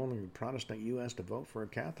an overwhelming Protestant U.S. to vote for a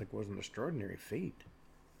Catholic was an extraordinary feat.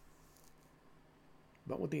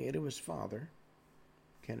 But with the aid of his father,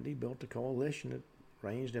 Kennedy built a coalition that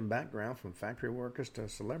ranged in background from factory workers to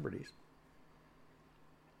celebrities.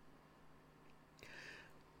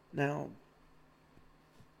 Now,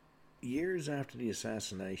 years after the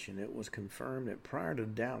assassination, it was confirmed that prior to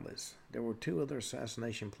Dallas, there were two other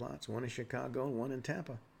assassination plots, one in Chicago and one in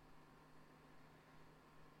Tampa.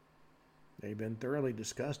 They've been thoroughly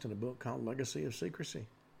discussed in a book called Legacy of Secrecy.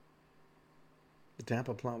 The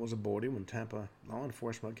Tampa plot was aborted when Tampa law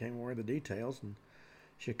enforcement came aware of the details, and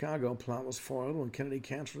Chicago plot was foiled when Kennedy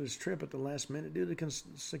canceled his trip at the last minute due to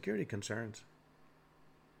security concerns.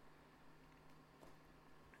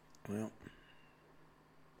 Well,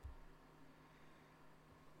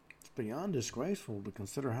 it's beyond disgraceful to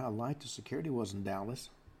consider how light the security was in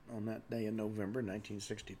Dallas on that day in November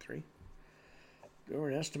 1963. There were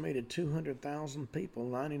an estimated 200,000 people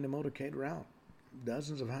lining the motorcade route,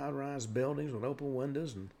 dozens of high-rise buildings with open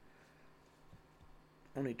windows, and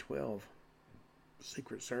only 12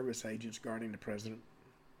 Secret Service agents guarding the president.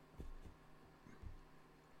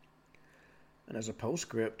 And as a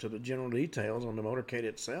postscript to the general details on the motorcade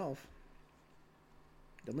itself,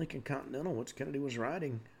 the Lincoln Continental, which Kennedy was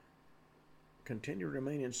riding, continued to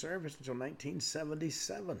remain in service until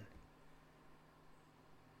 1977.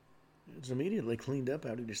 It was immediately cleaned up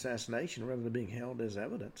after the assassination rather than being held as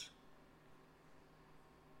evidence.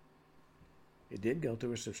 It did go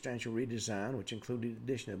through a substantial redesign, which included the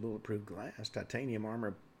addition of bulletproof glass, titanium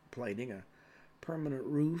armor plating, a permanent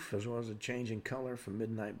roof, as well as a change in color from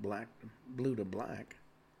midnight blue to black.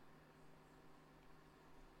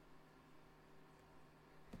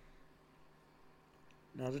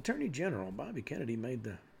 Now, as Attorney General, Bobby Kennedy made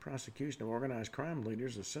the prosecution of organized crime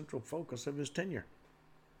leaders a central focus of his tenure.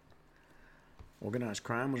 Organized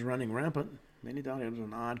crime was running rampant. Many thought it was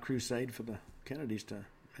an odd crusade for the Kennedys to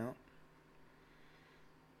mount.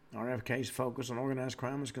 RFK's focus on organized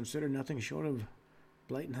crime was considered nothing short of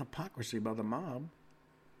blatant hypocrisy by the mob.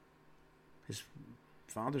 His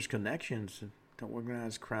father's connections to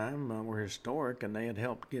organized crime were historic, and they had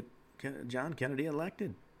helped get John Kennedy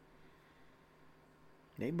elected.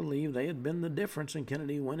 They believed they had been the difference in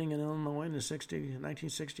Kennedy winning in Illinois in the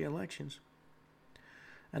 1960 elections.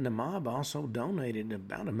 And the mob also donated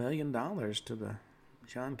about $1 million to the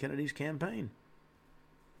John Kennedy's campaign.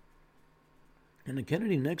 And the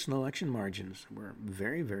Kennedy-Nixon election margins were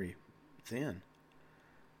very, very thin.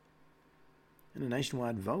 In a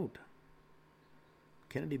nationwide vote,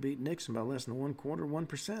 Kennedy beat Nixon by less than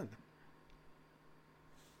 1%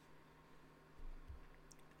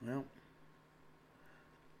 Well,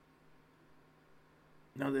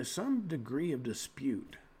 now there's some degree of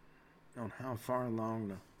dispute on how far along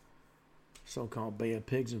the so-called Bay of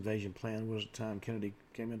Pigs invasion plan was at the time Kennedy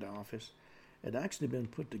came into office. It had actually been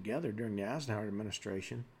put together during the Eisenhower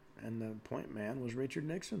administration, and the point man was Richard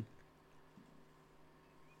Nixon.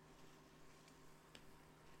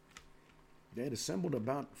 They had assembled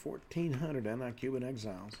about 1,400 anti-Cuban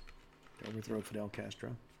exiles to overthrow Fidel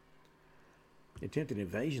Castro. The attempted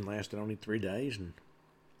invasion lasted only 3 days, and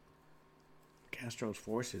Castro's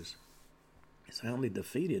forces soundly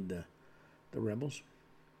defeated the rebels.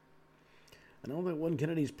 And although it wasn't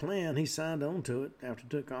Kennedy's plan, he signed on to it after he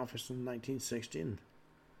took office in 1960, and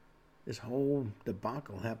this whole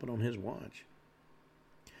debacle happened on his watch.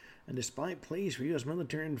 And despite pleas for U.S.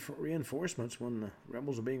 military reinforcements when the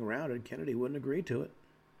rebels were being routed, Kennedy wouldn't agree to it.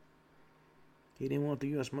 He didn't want the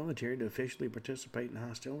U.S. military to officially participate in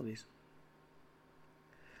hostilities.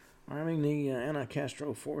 Arming the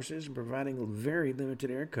anti-Castro forces and providing very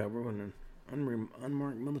limited air cover when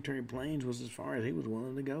unmarked military planes was as far as he was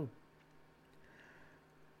willing to go.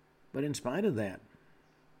 But in spite of that,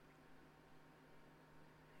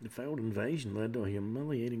 the failed invasion led to a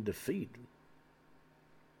humiliating defeat.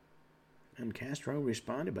 And Castro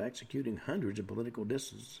responded by executing hundreds of political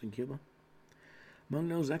dissidents in Cuba. Among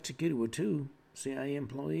those executed were 2 CIA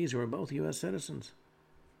employees who were both U.S. citizens.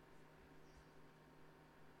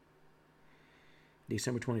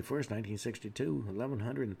 December 21st, 1962,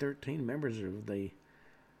 1,113 members of the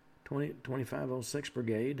 2506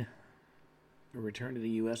 Brigade were returned to the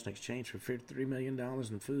U.S. in exchange for $53 million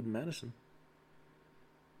in food and medicine.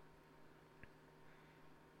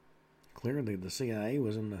 Clearly, the CIA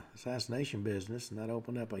was in the assassination business, and that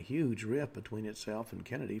opened up a huge rift between itself and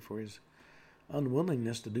Kennedy for his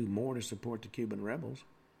unwillingness to do more to support the Cuban rebels.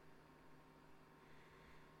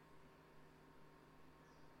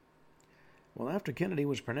 Well, after Kennedy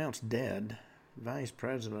was pronounced dead, Vice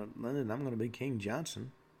President Lyndon I'm going to be King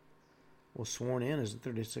Johnson was sworn in as the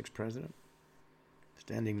 36th president.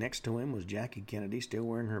 Standing next to him was Jackie Kennedy, still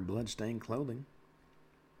wearing her blood-stained clothing.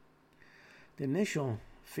 The initial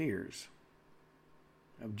fears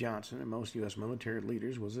of Johnson and most U.S. military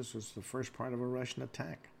leaders was this was the first part of a Russian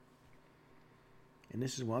attack. And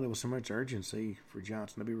this is why there was so much urgency for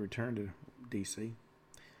Johnson to be returned to D.C.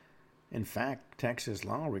 In fact, Texas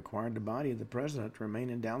law required the body of the president to remain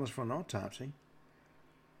in Dallas for an autopsy.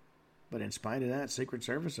 But in spite of that, Secret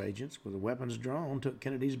Service agents with the weapons drawn took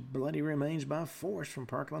Kennedy's bloody remains by force from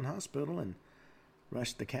Parkland Hospital and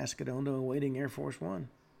rushed the casket onto a waiting Air Force One.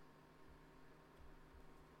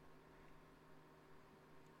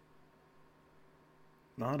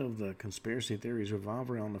 A lot of the conspiracy theories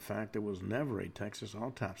revolve around the fact there was never a Texas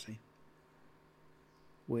autopsy,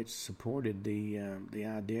 which supported the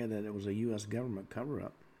idea that it was a U.S. government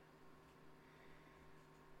cover-up.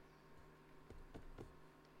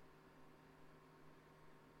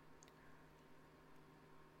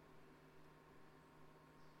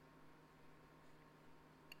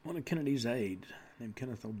 One of Kennedy's aides, named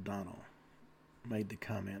Kenneth O'Donnell, made the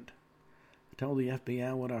comment, "I told the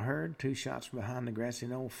FBI what I heard, 2 shots from behind the grassy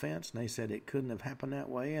knoll fence, and they said it couldn't have happened that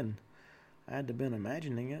way, and I had to have been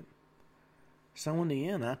imagining it. So in the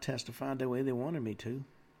end, I testified the way they wanted me to.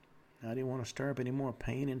 I didn't want to stir up any more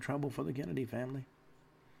pain and trouble for the Kennedy family."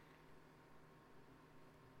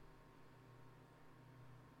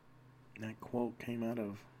 That quote came out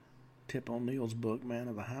of Tip O'Neill's book, Man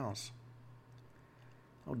of the House.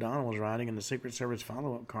 O'Donnell was riding in the Secret Service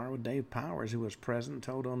follow-up car with Dave Powers, who was present and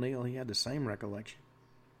told O'Neill he had the same recollection.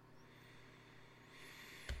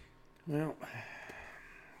 Well,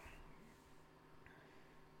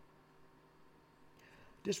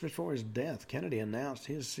 just before his death, Kennedy announced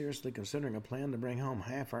he is seriously considering a plan to bring home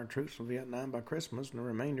half our troops from Vietnam by Christmas and the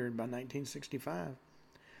remainder by 1965.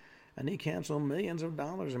 And he canceled millions of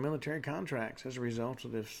dollars in military contracts as a result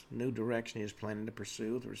of this new direction he is planning to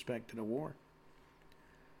pursue with respect to the war.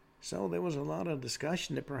 So there was a lot of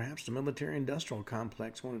discussion that perhaps the military-industrial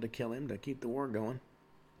complex wanted to kill him to keep the war going.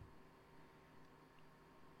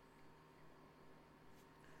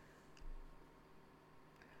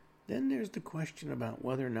 Then there's the question about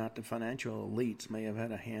whether or not the financial elites may have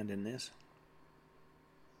had a hand in this.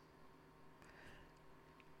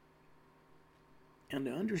 And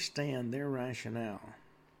to understand their rationale,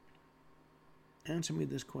 answer me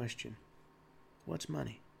this question. What's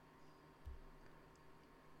money?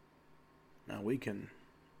 Now, we can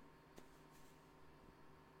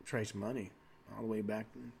trace money all the way back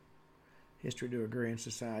in history to agrarian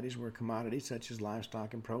societies where commodities such as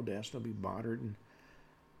livestock and produce will be bartered and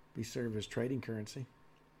be served as trading currency.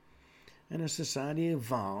 And as society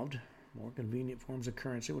evolved, more convenient forms of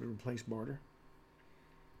currency would replace barter.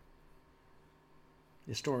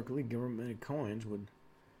 Historically, government coins would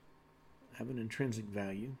have an intrinsic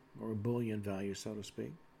value, or a bullion value, so to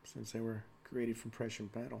speak, since they were created from precious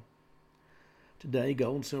metal. Today,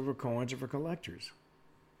 gold and silver coins are for collectors.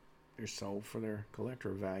 They're sold for their collector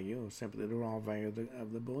value, or simply the raw value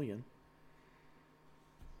of the bullion.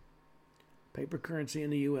 Paper currency in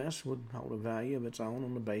the U.S. would hold a value of its own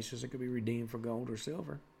on the basis it could be redeemed for gold or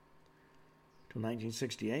silver. Till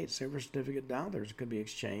 1968, silver certificate dollars could be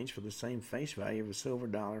exchanged for the same face value of a silver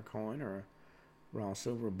dollar coin or a raw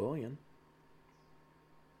silver bullion.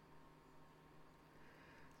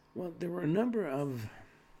 Well, there were a number of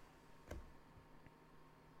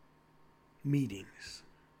meetings,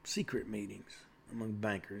 secret meetings among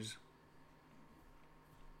bankers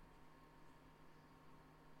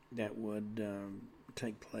that would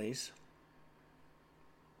take place.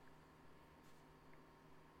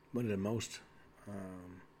 One of the most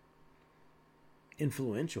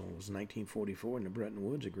influential was 1944 in the Bretton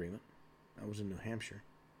Woods Agreement. I was in New Hampshire.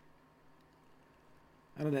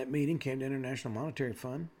 Out of that meeting came the International Monetary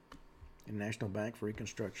Fund and National Bank for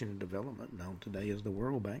Reconstruction and Development, known today as the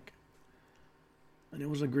World Bank. And it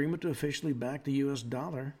was an agreement to officially back the U.S.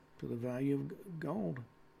 dollar to the value of gold.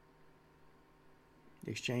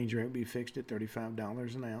 The exchange rate would be fixed at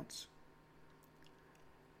 $35 an ounce.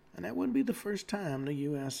 And that wouldn't be the first time the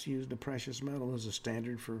U.S. used a precious metal as a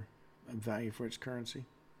standard for a value for its currency.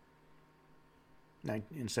 In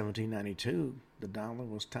 1792, the dollar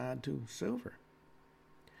was tied to silver.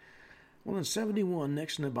 Well, in 71,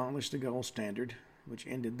 Nixon abolished the gold standard, which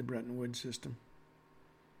ended the Bretton Woods system,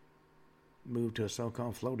 moved to a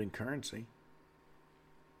so-called floating currency,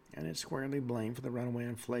 and it's squarely blamed for the runaway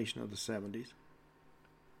inflation of the 70s.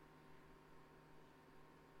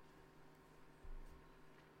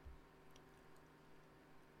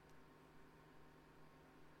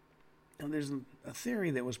 Now, there's a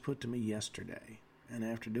theory that was put to me yesterday, and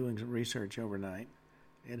after doing some research overnight,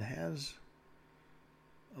 it has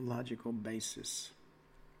a logical basis.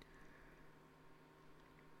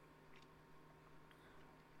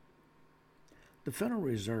 The Federal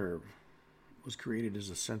Reserve was created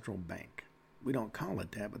as a central bank. We don't call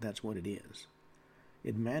it that, but that's what it is.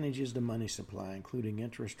 It manages the money supply, including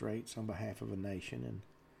interest rates on behalf of a nation, and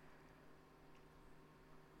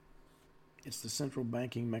it's the central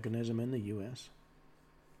banking mechanism in the U.S.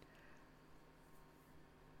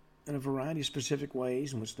 In a variety of specific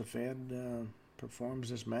ways in which the Fed performs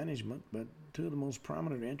this management, but two of the most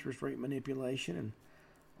prominent are interest rate manipulation and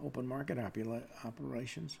open market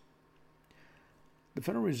operations. The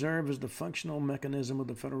Federal Reserve is the functional mechanism of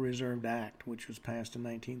the Federal Reserve Act, which was passed in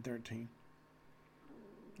 1913,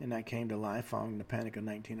 and that came to life following the Panic of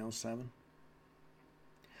 1907.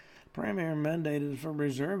 Primary mandate of the Federal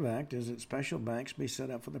Reserve Act is that special banks be set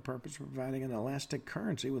up for the purpose of providing an elastic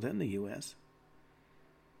currency within the U.S.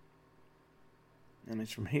 And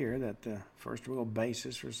it's from here that the first real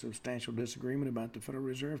basis for substantial disagreement about the Federal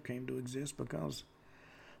Reserve came to exist, because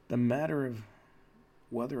the matter of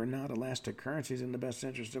whether or not elastic currency is in the best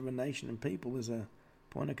interest of a nation and people is a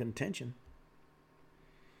point of contention.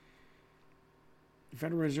 The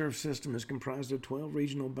Federal Reserve System is comprised of 12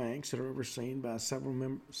 regional banks that are overseen by a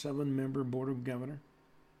seven-member Board of Governors,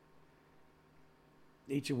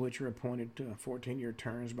 each of which are appointed to 14-year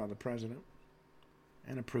terms by the President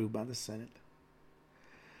and approved by the Senate.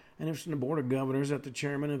 And if the Board of Governors that the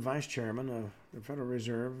chairman and vice chairman of the Federal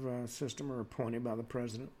Reserve System are appointed by the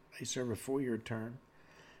president, they serve a 4-year term,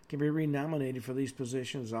 can be renominated for these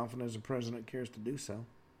positions as often as the president cares to do so.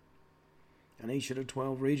 And each of the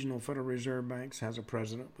 12 regional Federal Reserve banks has a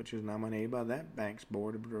president, which is nominated by that bank's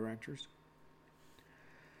board of directors.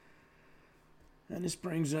 And this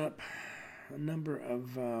brings up a number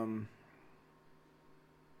of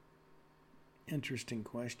interesting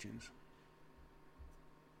questions.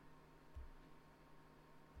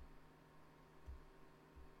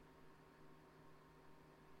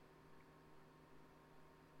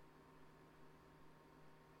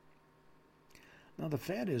 Now, the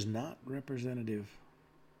Fed is not representative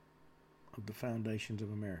of the foundations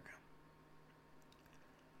of America.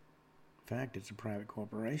 In fact, it's a private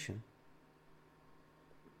corporation,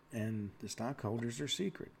 and the stockholders are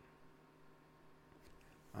secret.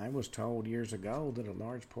 I was told years ago that a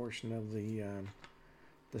large portion of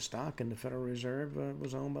the stock in the Federal Reserve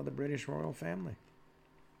was owned by the British royal family.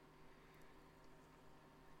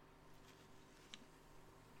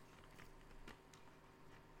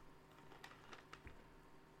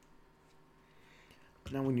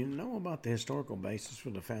 Now, when you know about the historical basis for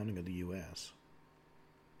the founding of the U.S.,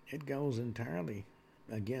 it goes entirely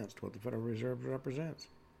against what the Federal Reserve represents.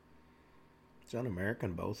 It's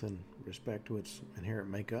un-American, both in respect to its inherent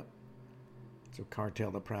makeup. It's a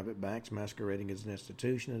cartel of private banks masquerading as an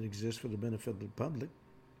institution that exists for the benefit of the public.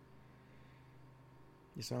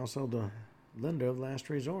 It's also the lender of last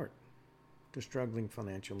resort to struggling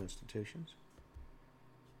financial institutions.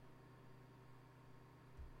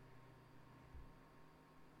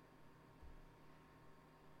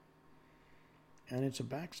 And it's a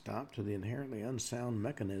backstop to the inherently unsound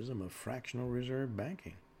mechanism of fractional reserve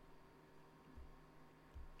banking.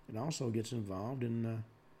 It also gets involved in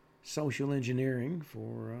social engineering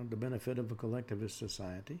for the benefit of a collectivist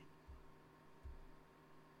society.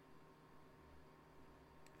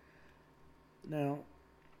 Now,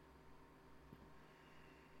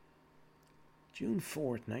 June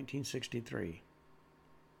 4th, 1963.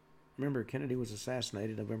 Remember, Kennedy was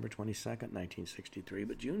assassinated November 22nd, 1963,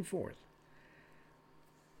 but June 4th,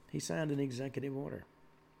 he signed an executive order.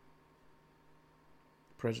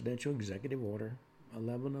 Presidential Executive Order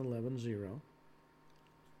 11110.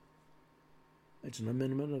 It's an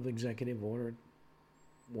amendment of Executive Order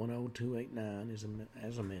 10289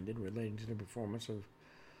 as amended, relating to the performance of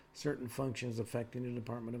certain functions affecting the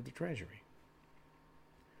Department of the Treasury.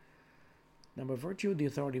 Now, by virtue of the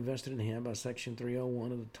authority vested in him by Section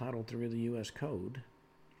 301 of the Title III of the U.S. Code,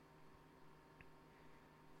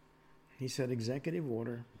 he said Executive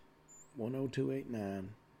Order 10289,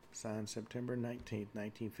 signed September 19,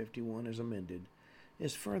 1951, as amended,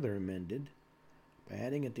 is further amended by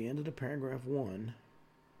adding at the end of the paragraph 1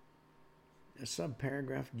 a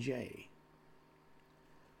subparagraph J.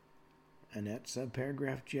 And that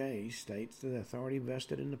subparagraph J states that authority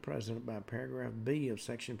vested in the President by paragraph B of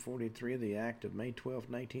Section 43 of the Act of May 12,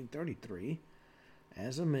 1933,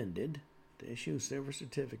 as amended, to issue silver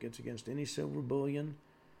certificates against any silver bullion,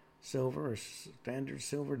 silver or standard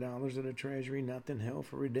silver dollars of the Treasury not then held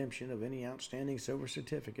for redemption of any outstanding silver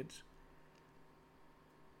certificates.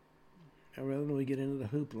 Now, rather than we get into the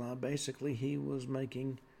hoopla, basically he was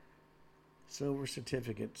making silver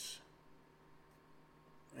certificates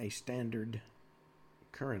a standard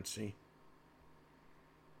currency.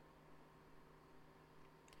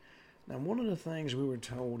 Now, one of the things we were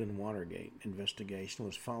told in Watergate investigation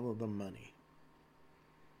was follow the money.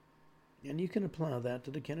 And you can apply that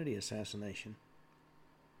to the Kennedy assassination.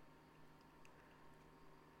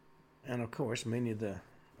 And of course, many of the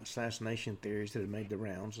assassination theories that have made the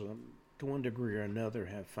rounds, to one degree or another,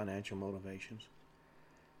 have financial motivations.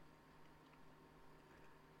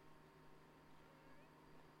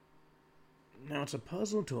 Now, it's a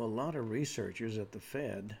puzzle to a lot of researchers that the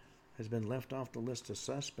Fed has been left off the list of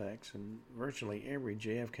suspects in virtually every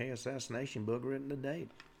JFK assassination book written to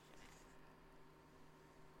date.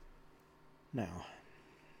 Now,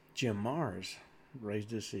 Jim Marrs raised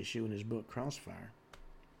this issue in his book Crossfire.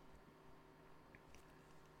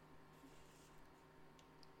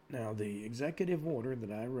 Now, the executive order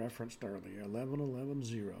that I referenced earlier,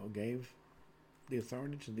 11110, gave the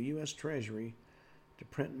authority to the U.S. Treasury to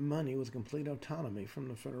print money with complete autonomy from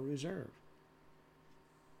the Federal Reserve.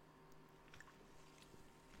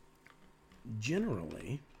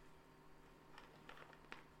 Generally,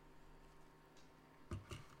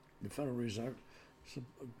 the Federal Reserve,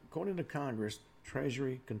 according to Congress,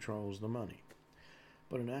 Treasury controls the money.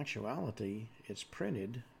 But in actuality, it's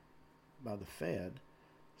printed by the Fed,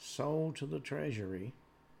 sold to the Treasury,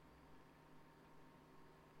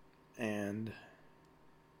 and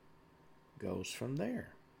goes from there.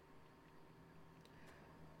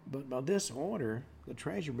 But by this order, the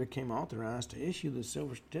Treasury became authorized to issue the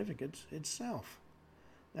silver certificates itself.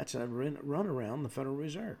 That's a run around the Federal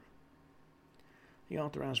Reserve. He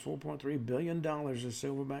authorized $4.3 billion of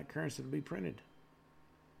silverback currency to be printed.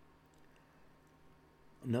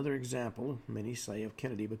 Another example, many say, of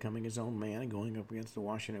Kennedy becoming his own man and going up against the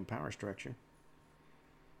Washington power structure.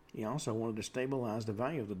 He also wanted to stabilize the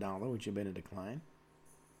value of the dollar, which had been in decline.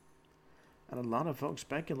 And a lot of folks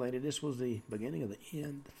speculated this was the beginning of the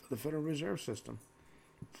end for the Federal Reserve System.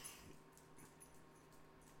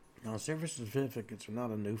 Now, silver certificates are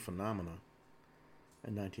not a new phenomenon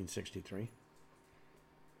in 1963.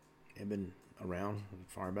 They've been around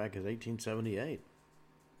as far back as 1878.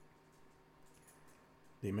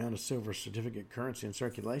 The amount of silver certificate currency in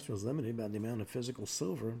circulation was limited by the amount of physical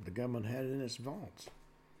silver the government had in its vaults.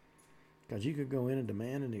 Because you could go in and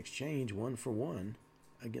demand an exchange one for one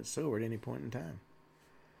against silver at any point in time.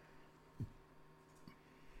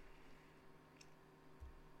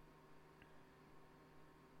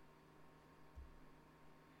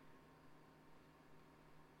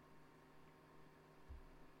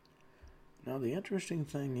 Now, the interesting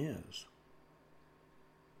thing is,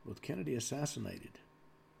 with Kennedy assassinated,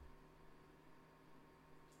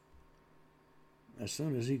 as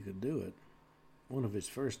soon as he could do it, one of his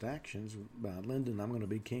first actions by Lyndon I'm going to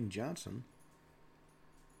be King Johnson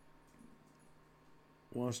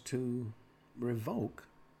was to revoke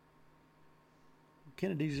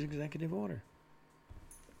Kennedy's executive order.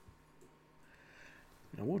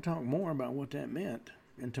 Now, we'll talk more about what that meant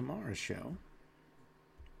in tomorrow's show,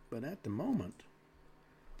 but at the moment,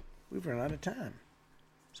 we've run out of time.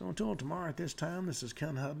 So until tomorrow at this time, this is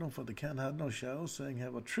Ken Hudnall for the Ken Hudnall Show, saying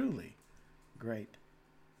have a truly great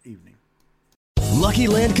evening. Lucky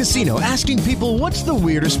Land Casino, asking people, what's the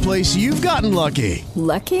weirdest place you've gotten lucky?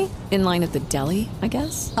 Lucky? In line at the deli, I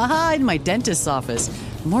guess? Aha, in my dentist's office.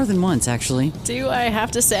 More than once, actually. Do I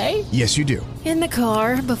have to say? Yes, you do. In the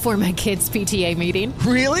car before my kids' PTA meeting.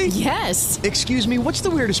 Really? Yes. Excuse me, what's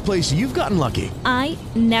the weirdest place you've gotten lucky? I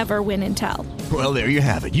never win and tell. Well, there you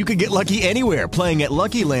have it. You can get lucky anywhere, playing at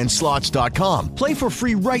LuckyLandSlots.com. Play for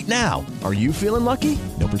free right now. Are you feeling lucky?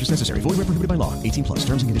 No purchase necessary. Void where prohibited by law. 18+.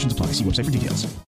 Terms and conditions apply. See website for details.